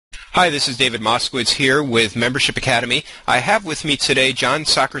Hi, this is David Moskowitz here with Membership Academy. I have with me today John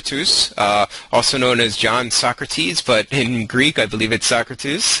Socrates, also known as John Socrates, but in Greek I believe it's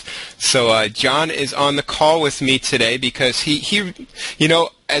Socrates. So John is on the call with me today because he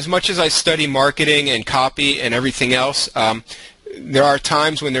as much as I study marketing and copy and everything else, there are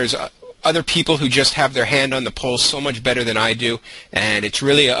times when there's other people who just have their hand on the pulse so much better than I do, and it's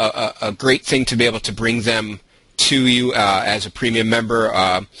really a great thing to be able to bring them to you as a premium member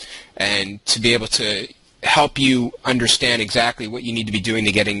and to be able to help you understand exactly what you need to be doing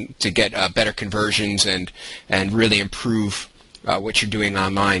to get better conversions and really improve what you're doing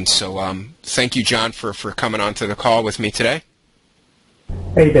online. So thank you, John, for coming on to the call with me today.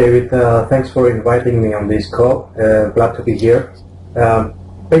 Hey, David. Thanks for inviting me on this call. Glad to be here.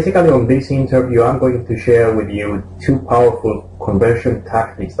 Basically, on this interview, I'm going to share with you two powerful conversion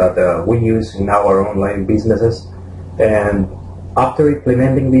tactics that we use in our online businesses. And after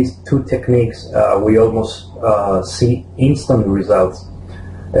implementing these two techniques, we almost see instant results.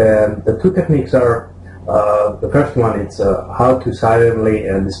 And the two techniques are, the first one is how to silently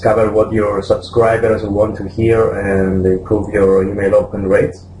discover what your subscribers want to hear and improve your email open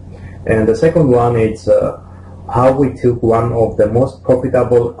rates. And the second one is how we took one of the most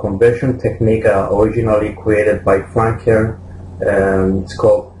profitable conversion technique originally created by Frank Kern, and it's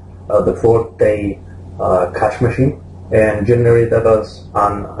called the 4-day cash machine, and generated us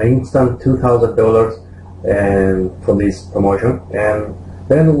an instant $2,000 for this promotion. And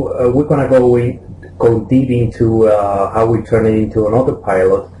then we're gonna go deep into how we turn it into an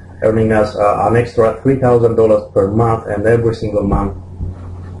autopilot, earning us an extra $3,000 per month and every single month.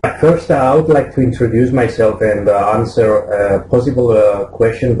 First, I would like to introduce myself and answer a possible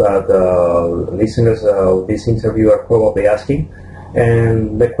question that listeners of this interview are probably asking.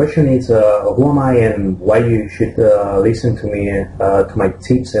 And the question is, who am I and why you should listen to me, to my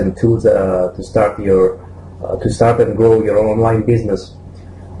tips and tools to start and grow your online business.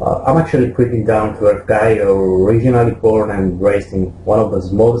 I'm actually pretty down-to-earth guy, originally born and raised in one of the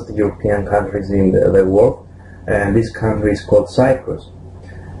smallest European countries in the world, and this country is called Cyprus.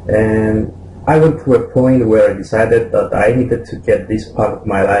 And I went to a point where I decided that I needed to get this part of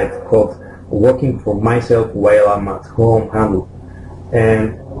my life called working for myself while I'm at home handled.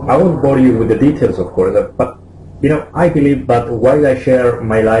 And I won't bore you with the details, of course, but I believe that while I share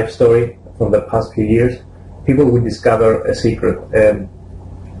my life story from the past few years, people will discover a secret, and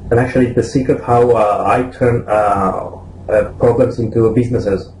actually the secret how I turn problems into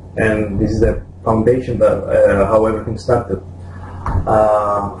businesses, and this is the foundation that how everything started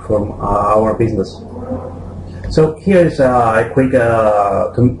from our business. So here's a quick,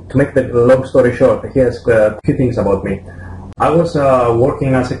 to make the long story short, here's a few things about me. I was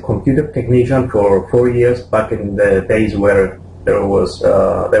working as a computer technician for 4 years back in the days where there were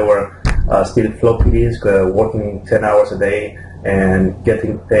still floppy disks, working 10 hours a day and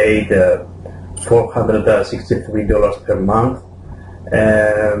getting paid $463 per month.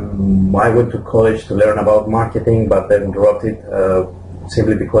 I went to college to learn about marketing, but then dropped it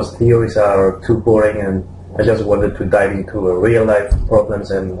simply because theories are too boring, and I just wanted to dive into real life problems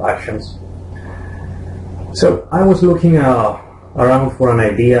and actions. So I was looking around for an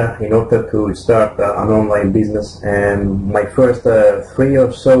idea in order to start an online business, and my first 3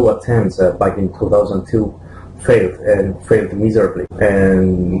 or so attempts back in 2002 failed miserably.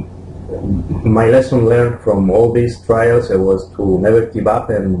 And my lesson learned from all these trials was to never give up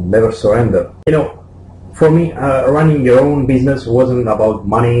and never surrender. For me, running your own business wasn't about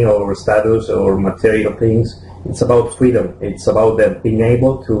money or status or material things. It's about freedom. It's about being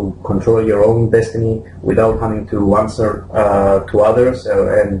able to control your own destiny without having to answer to others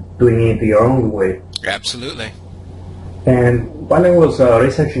and doing it your own way. Absolutely. And while I was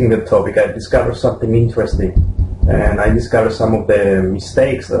researching the topic, I discovered something interesting. And I discovered some of the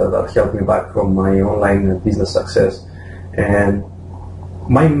mistakes that held me back from my online business success. And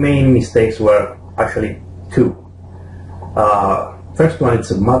my main mistakes were actually two. First one is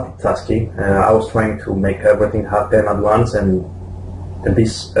multitasking. I was trying to make everything happen at once, and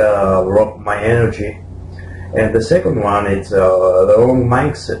this robbed my energy. And the second one is the wrong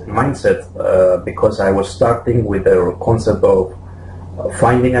mindset because I was starting with the concept of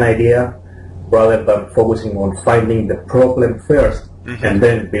finding an idea rather than focusing on finding the problem first and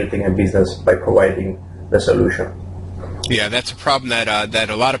then building a business by providing the solution. Yeah, that's a problem that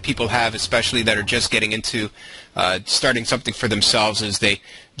a lot of people have, especially that are just getting into starting something for themselves, is they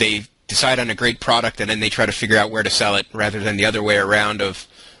decide on a great product and then they try to figure out where to sell it rather than the other way around of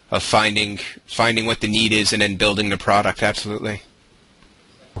finding what the need is and then building the product. Absolutely.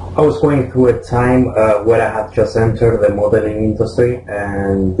 I was going through a time where I had just entered the modeling industry,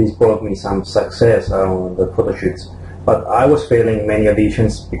 and this brought me some success on the photo shoots. But I was failing many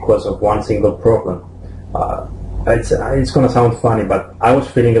auditions because of one single problem. It's going to sound funny, but I was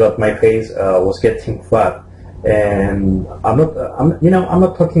feeling that my face was getting fat, and I'm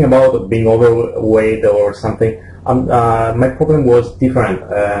not talking about being overweight or something. My problem was different,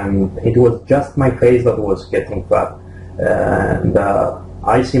 and it was just my face that was getting fat, and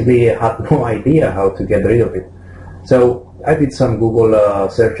I simply had no idea how to get rid of it. So I did some Google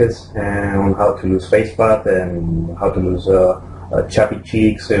searches on how to lose face fat and how to lose chubby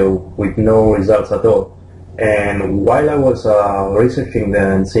cheeks with no results at all. And while I was researching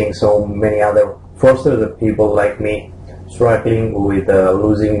and seeing so many other frustrated people like me struggling with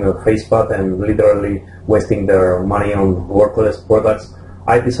losing face fat and literally wasting their money on worthless products,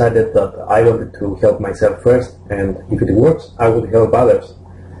 I decided that I wanted to help myself first, and if it works, I would help others.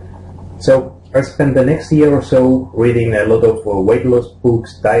 So I spent the next year or so reading a lot of weight loss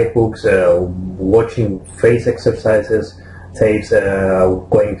books, diet books, watching face exercises, tapes,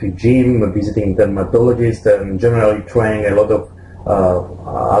 going to gym, visiting dermatologists, and generally trying a lot of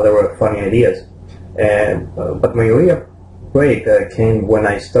other funny ideas. But my real break came when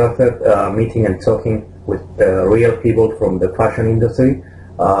I started meeting and talking with real people from the fashion industry,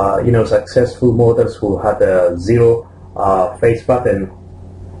 successful models who had zero face fat. And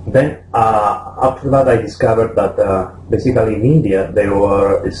then after that I discovered that basically in India there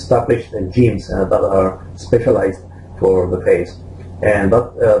were established gyms that are specialized for the face, and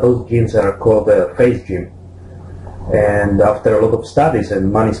those gyms are called face gym. And after a lot of studies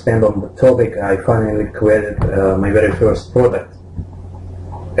and money spent on the topic, I finally created my very first product.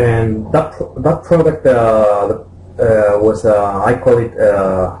 And that product was, I call it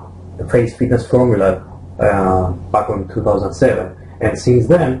the Face Fitness Formula back in 2007. And since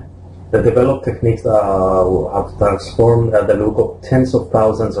then, the developed techniques have transformed the look of tens of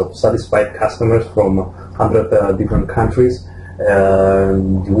thousands of satisfied customers from 100 different countries.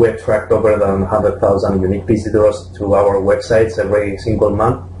 We attract over 100,000 unique visitors to our websites every single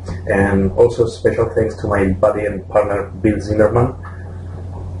month. And also special thanks to my buddy and partner Bill Zimmerman.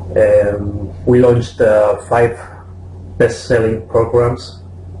 We launched 5 best-selling programs,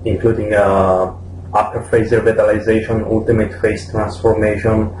 including upper face revitalization, ultimate face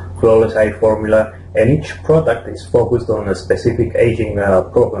transformation, flawless eye formula, and each product is focused on a specific aging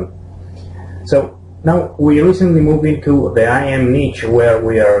problem. So now we recently moved into the IM niche, where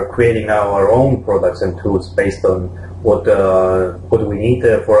we are creating our own products and tools based on what we need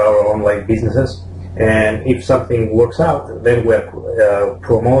for our online businesses. And if something works out, then we're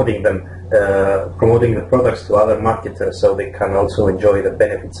promoting the products to other marketers so they can also enjoy the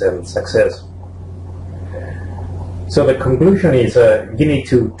benefits and success. So the conclusion is you need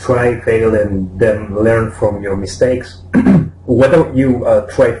to try, fail, and then learn from your mistakes. Whether you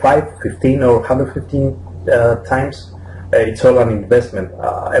try 5, 15, or 115 times, it's all an investment.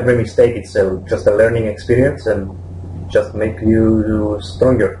 Every mistake is just a learning experience and just make you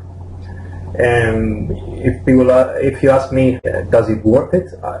stronger. And if you ask me, does it worth it?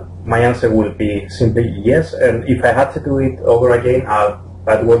 My answer will be simply yes. And if I had to do it over again,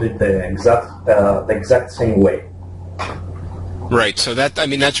 I'd want it the exact same way. Right. So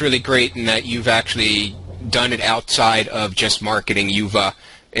that's really great in that you've actually done it outside of just marketing. You've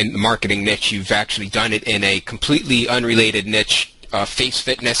in the marketing niche, you've actually done it in a completely unrelated niche, face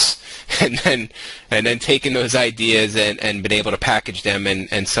fitness, and then taken those ideas and been able to package them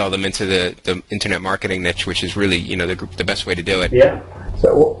and sell them into the internet marketing niche, which is really the best way to do it. Yeah.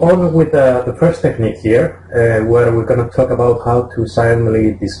 So on with the first technique here, where we're going to talk about how to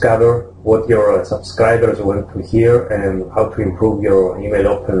silently discover what your subscribers want to hear and how to improve your email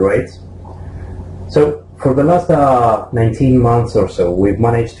open rates. So for the last 19 months or so, we've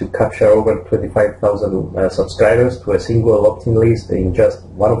managed to capture over 25,000 subscribers to a single opt-in list in just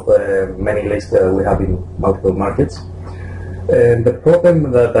one of the many lists we have in multiple markets. And the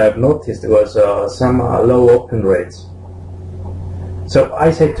problem that I've noticed was some low open rates. So I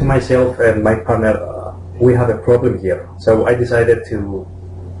said to myself and my partner, we have a problem here. So I decided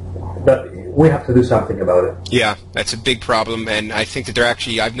that we have to do something about it. Yeah, that's a big problem, and I think that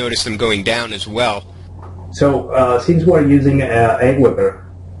I've noticed them going down as well. So since we're using Aweber,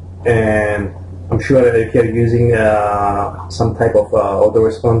 and I'm sure that if you're using some type of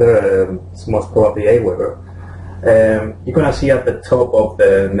autoresponder, it's most probably Aweber, you're going to see at the top of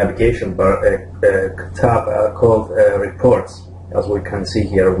the navigation bar a tab called Reports, as we can see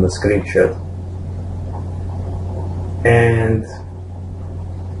here on the screenshot. And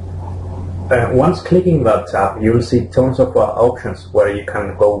Once clicking that tab, you will see tons of options where you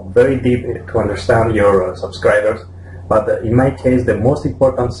can go very deep to understand your subscribers. But in my case, the most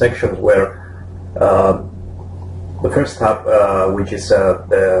important sections were the first tab, which is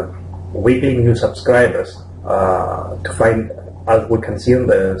the weekly new subscribers, to find, as we can see on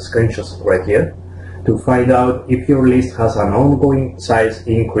the screenshots right here, to find out if your list has an ongoing size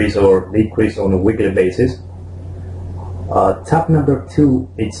increase or decrease on a weekly basis. Tab number 2,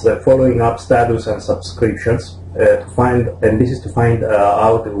 it's the following up status and subscriptions, to find, and this is to find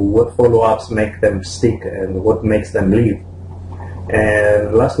out what follow-ups make them stick and what makes them leave.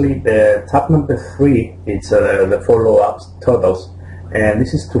 And lastly, the tab number 3, it's the follow-ups totals, and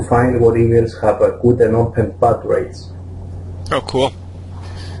this is to find what emails have a good and open bad rates. Oh, cool.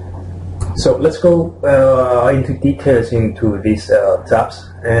 So let's go into details into these tabs.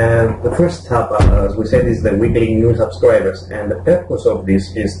 And the first tab, as we said, is the weekly new subscribers, and the purpose of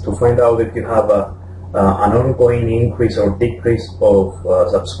this is to find out if you have an ongoing increase or decrease of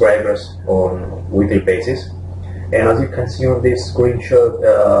subscribers on a weekly basis. And as you can see on this screenshot,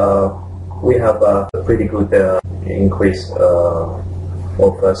 we have a pretty good increase of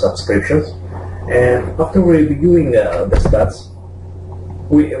subscriptions. And after reviewing the stats,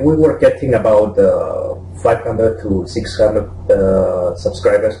 we were getting about 500 to 600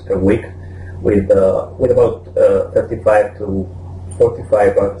 subscribers per week, with about 35 to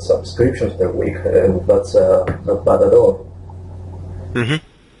 45 subscriptions per week. That's not bad at all. Mm-hmm.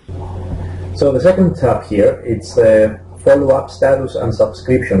 So the second tab here, it's follow-up status and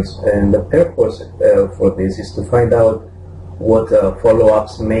subscriptions, and the purpose for this is to find out what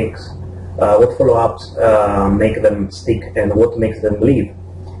follow-ups make them stick and what makes them leave.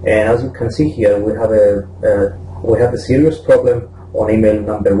 And as you can see here, we have a serious problem on email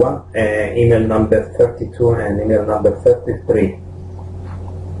number 1, email number 32, and email number 33.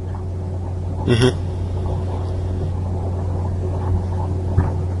 Mm-hmm.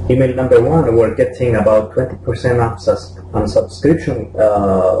 Email number 1, we're getting about 20% unsubscription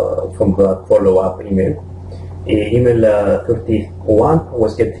from the follow-up email. Email 31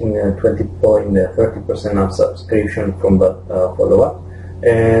 was getting 20.30% unsubscription from the follow-up.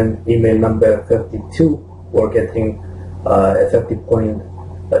 And email number 32, we're getting 30.10%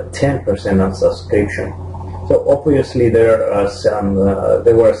 unsubscription. So obviously there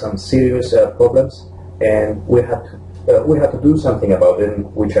were some serious problems, and we had to do something about it,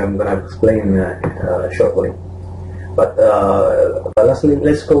 which I'm going to explain shortly. But lastly,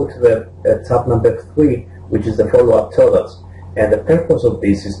 let's go to the tab number 3, which is the follow-up totals. And the purpose of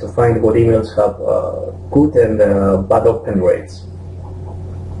this is to find what emails have good and bad open rates.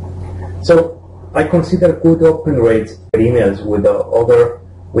 So I consider good open rates for emails with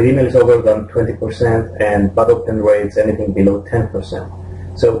emails over than 20% and bad open rates anything below 10%.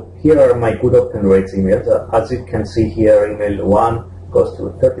 So here are my good open rates emails. As you can see here, email 1 goes to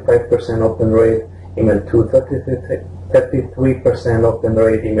 35% open rate, email 2 33% open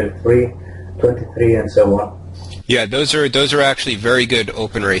rate, email 3 23, and so on. Yeah, those are actually very good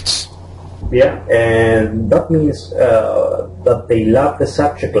open rates. Yeah, and that means that they love the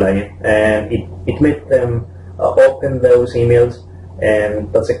subject line, and it makes them open those emails,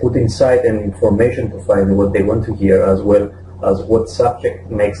 and that's a good insight and information to find what they want to hear, as well as what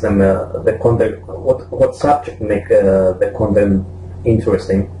subject makes them the content, what subject make the content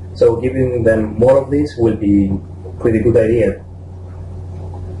interesting. So giving them more of this will be a pretty good idea.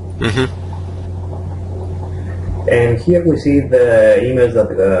 Mm-hmm. And here we see the emails that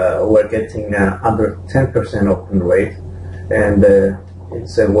were getting under 10% open rate, and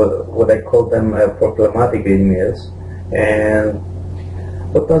it's what I call them problematic emails. And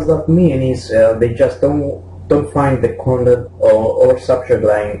what does that mean is they just don't find the content or subject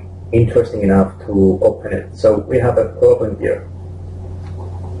line interesting enough to open it. So we have a problem here.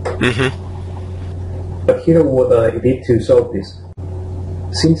 Mm-hmm. But here what I did to solve this.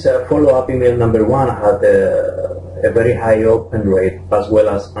 Since follow-up email number 1 had a very high open rate as well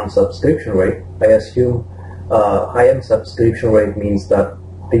as unsubscription rate, I assume high unsubscription rate means that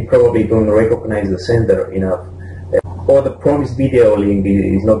they probably don't recognize the sender enough, or the promised video link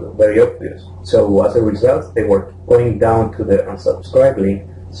is not very obvious. So as a result, they were going down to the unsubscribe link.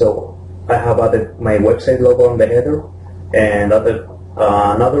 So I have added my website logo on the header and added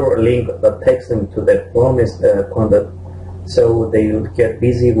another link that takes them to the promised content, so they would get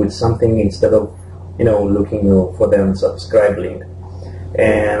busy with something instead of looking for the unsubscribe link.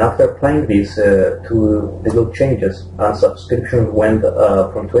 And after applying these two little changes, unsubscription went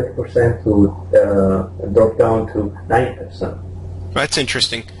from 20% to drop down to 9%. That's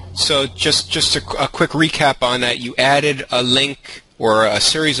interesting. So just a quick recap on that. You added a link or a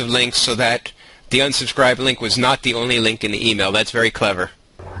series of links so that the unsubscribe link was not the only link in the email. That's very clever.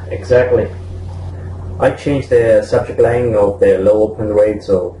 Exactly. I changed the subject line of the low open rates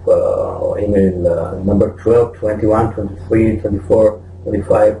of email number 12, 21, 23, 24,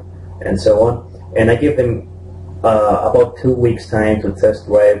 25, and so on. And I give them about 2 weeks time to test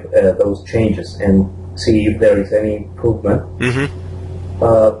drive those changes and see if there is any improvement.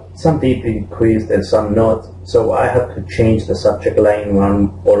 Some did increase and some not. So I had to change the subject line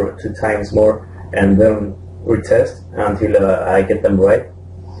 1 or 2 times more and then retest until I get them right.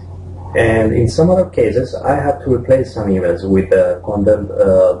 And in some other cases, I have to replace some emails with content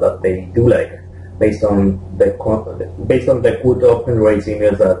that they do like, based on the good open rates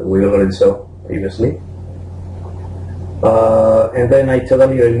emails that we already saw previously. And then I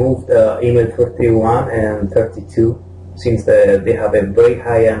totally removed email 31 and 32 since they have a very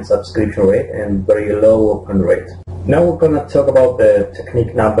high unsubscription rate and very low open rate. Now we're going to talk about the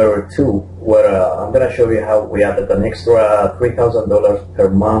technique number 2, where I'm going to show you how we added an extra $3,000 per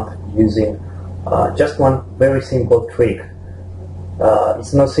month using just one very simple trick.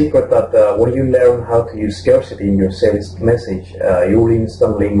 It's no secret that when you learn how to use scarcity in your sales message, you will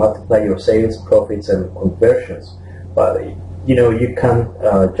instantly multiply your sales, profits, and conversions. But you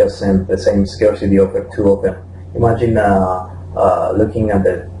can't just send the same scarcity offer too often. Imagine looking at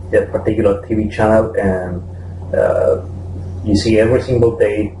that particular TV channel and you see every single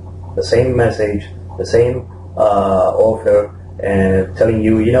day the same message, the same offer, and telling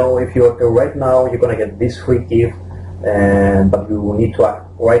you, if you order right now, you're going to get this free gift, but you need to act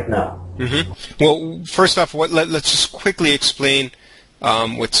right now. Well, first off, let's just quickly explain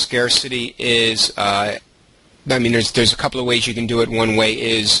what scarcity is. There's a couple of ways you can do it. One way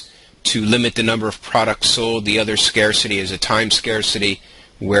is to limit the number of products sold. The other scarcity is a time scarcity,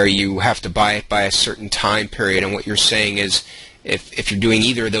 where you have to buy it by a certain time period. And what you're saying is, if you're doing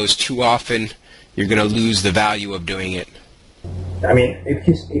either of those too often, you're going to lose the value of doing it. I mean, if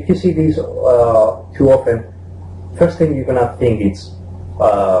you see these too often, first thing you're gonna think is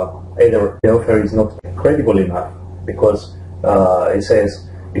either the offer is not credible enough, because it says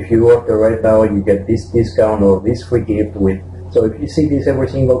if you order right now you get this discount or this free gift with. So if you see this every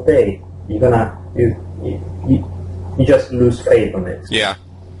single day, you're gonna you just lose faith on it. Yeah.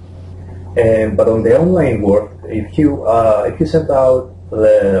 But on the online world, if you send out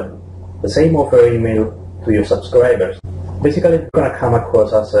the same offer email to your subscribers, basically you're gonna come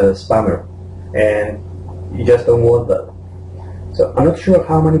across as a spammer, and you just don't want that. So I'm not sure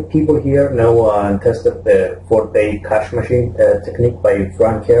how many people here know and tested the 4-day cash machine technique by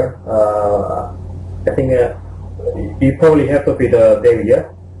Frank Kerr. I think you probably heard of it, David, yeah?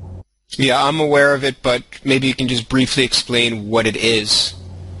 Yeah, I'm aware of it, but maybe you can just briefly explain what it is.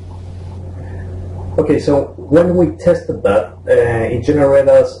 Okay, so when we tested that, it generated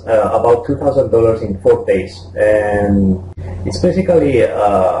us about $2,000 in 4 days, and it's basically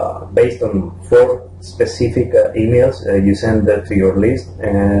based on 4 specific emails you send to your list,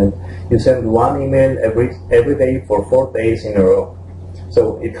 and you send one email every day for 4 days in a row.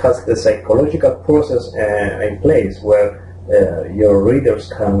 So it has the psychological process in place where your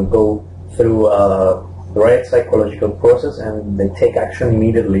readers can go through the right psychological process and they take action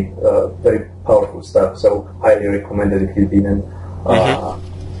immediately. Very powerful stuff. So highly recommended if you didn't.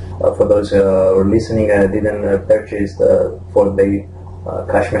 For those who are listening, didn't purchase the 4-day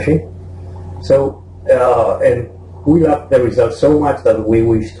cash machine. So and we love the results so much that we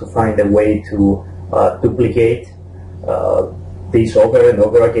wish to find a way to duplicate this over and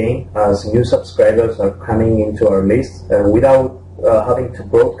over again as new subscribers are coming into our list without having to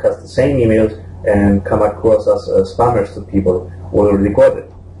broadcast the same emails and come across as spammers to people who already got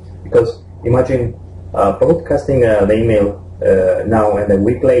it. Because imagine broadcasting the email now and a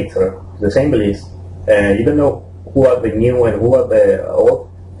week later to the same list, you don't know who are the new and who are the old.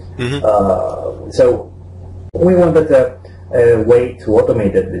 So we wanted a way to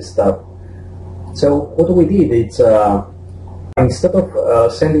automate this stuff. So what we did is instead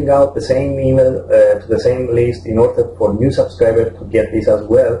of sending out the same email to the same list in order for new subscribers to get this as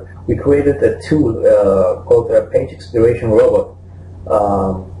well, we created a tool called a page expiration robot,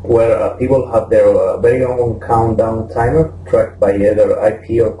 where people have their very own countdown timer tracked by either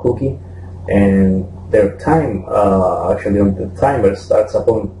IP or cookie, and their time actually on the timer starts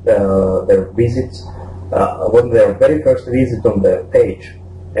upon their visits, when their very first visit on the page,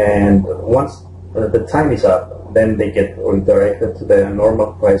 and once the time is up, then they get redirected to the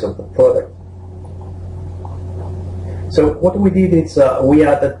normal price of the product. So what we did is we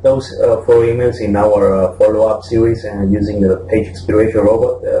added those 4 emails in our follow-up series and using the page expiration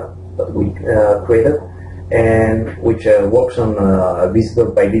robot that we created. and which works on a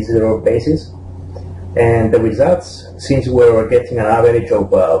visitor by visitor basis. And the results, since we were getting an average of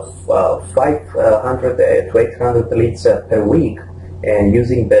 500 to 800 leads per week, and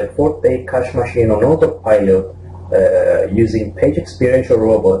using the 4-day cash machine on autopilot, using Page Experiential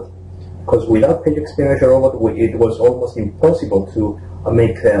Robot, because without Page Experiential Robot, it was almost impossible to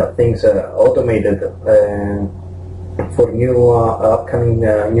make things automated for new upcoming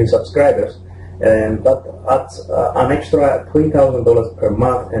new subscribers. But at an extra $3,000 per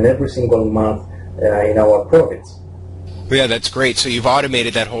month, and every single month in our profits. Yeah, that's great. So you've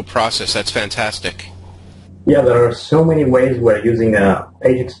automated that whole process. That's fantastic. Yeah, there are so many ways we're using a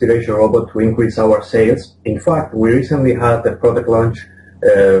Page Experiential Robot to increase our sales. In fact, we recently had the product launch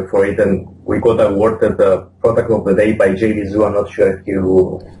for it, and we got awarded the Product of the Day by JVZoo. I'm not sure if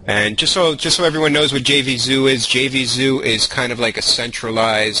you... And just so everyone knows what JVZoo is kind of like a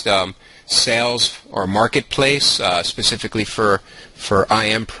centralized sales or marketplace, specifically for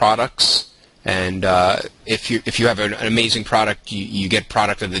IM products. And if you have an amazing product, you get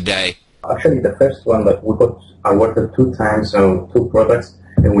Product of the Day. Actually, the first one that we got awarded 2 times on 2 products,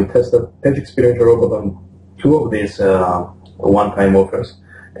 and we tested Page Experiential Robot on 2 of these one-time offers.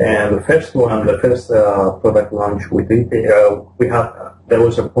 And the first product launch we did, there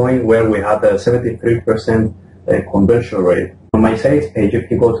was a point where we had a 73% conversion rate. On my sales page,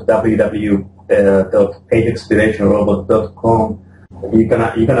 if you go to www.pageexperientialrobot.com, you're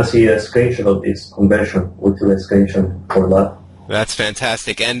gonna see a screenshot of this conversion. We'll do a screenshot for that. That's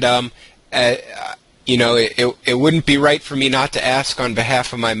fantastic. And you know, it wouldn't be right for me not to ask on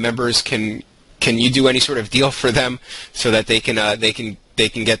behalf of my members. Can you do any sort of deal for them so that they can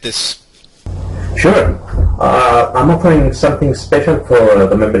get this? Sure. I'm offering something special for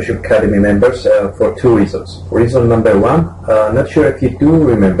the Membership Academy members for 2 reasons. Reason number 1, not sure if you do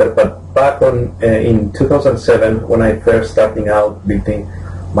remember, but back in 2007, when I first starting out building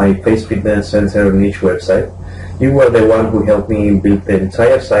my Face Fitness Center niche website, you were the one who helped me build the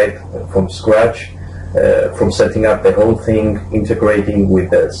entire site from scratch, from setting up the whole thing, integrating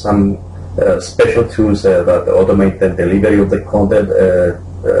with some special tools that automate the delivery of the content,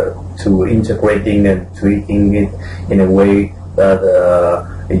 to integrating and tweaking it in a way that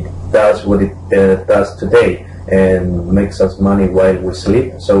it does what it does today and makes us money while we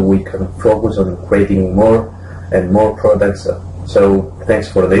sleep, so we can focus on creating more and more products. So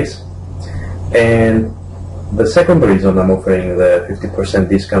thanks for this. And the second reason I'm offering the 50%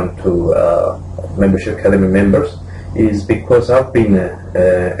 discount to Membership Academy members is because I've been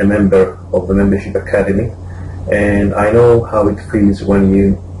a member of the Membership Academy, and I know how it feels when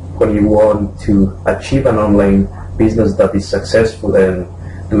you want to achieve an online business that is successful and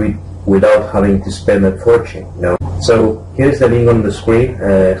do it without having to spend a fortune. So here's the link on the screen,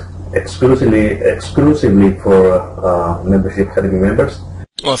 exclusively for Membership Academy members.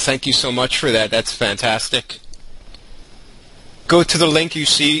 Well, thank you so much for that. That's fantastic. Go to the link you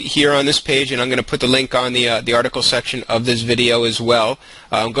see here on this page, and I'm going to put the link on the article section of this video as well.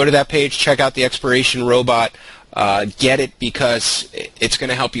 Go to that page, check out the Expiration Robot. Get it because it's going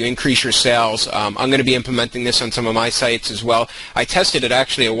to help you increase your sales. I'm going to be implementing this on some of my sites as well. I tested it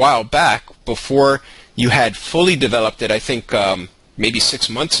actually a while back before you had fully developed it. I think maybe 6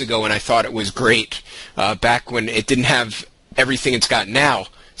 months ago, and I thought it was great back when it didn't have everything it's got now.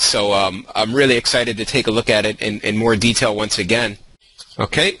 So I'm really excited to take a look at it in more detail once again.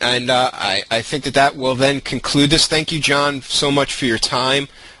 Okay, and I think that will then conclude this. Thank you, John, so much for your time.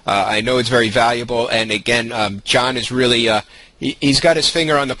 I know it's very valuable, and again, John is really, he's got his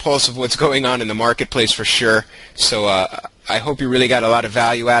finger on the pulse of what's going on in the marketplace for sure. So I hope you really got a lot of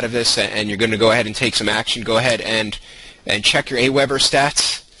value out of this, and you're going to go ahead and take some action. Go ahead and check your Aweber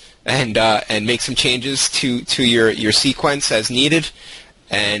stats and make some changes to your sequence as needed.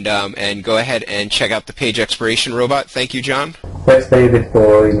 And go ahead and check out the Page Expiration Robot. Thank you, John. Thanks, David,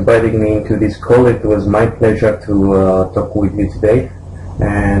 for inviting me into this call. It was my pleasure to talk with you today,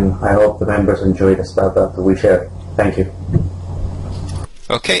 and I hope the members enjoy the stuff that we share. Thank you.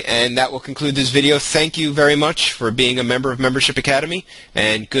 Okay, and that will conclude this video. Thank you very much for being a member of Membership Academy,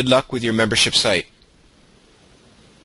 and good luck with your membership site.